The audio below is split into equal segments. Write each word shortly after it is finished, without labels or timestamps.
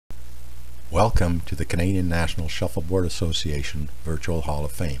Welcome to the Canadian National Shuffleboard Association Virtual Hall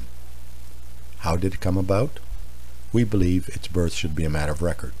of Fame. How did it come about? We believe its birth should be a matter of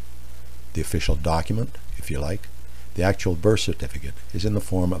record. The official document, if you like, the actual birth certificate, is in the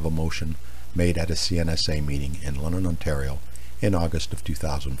form of a motion made at a CNSA meeting in London, Ontario in August of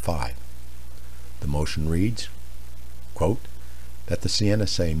 2005. The motion reads, quote, that the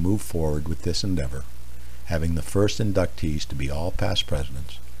CNSA move forward with this endeavor, having the first inductees to be all past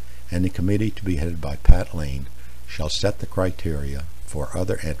presidents, and the committee to be headed by Pat Lane shall set the criteria for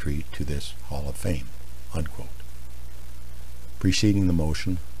other entry to this Hall of Fame, unquote. Preceding the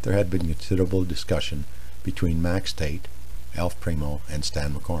motion, there had been considerable discussion between Max Tate, Alf Primo, and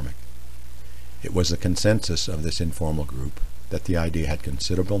Stan McCormick. It was the consensus of this informal group that the idea had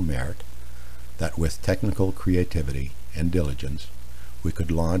considerable merit, that with technical creativity and diligence, we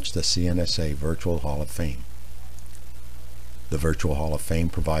could launch the CNSA Virtual Hall of Fame. The Virtual Hall of Fame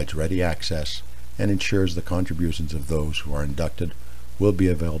provides ready access and ensures the contributions of those who are inducted will be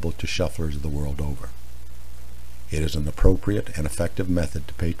available to shufflers the world over. It is an appropriate and effective method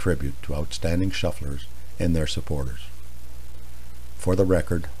to pay tribute to outstanding shufflers and their supporters. For the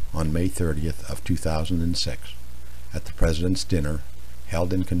record, on May 30th of 2006, at the President's Dinner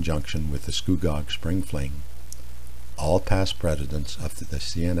held in conjunction with the Scugog Spring Fling, all past presidents of the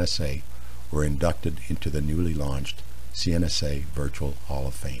CNSA were inducted into the newly launched CNSA Virtual Hall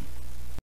of Fame.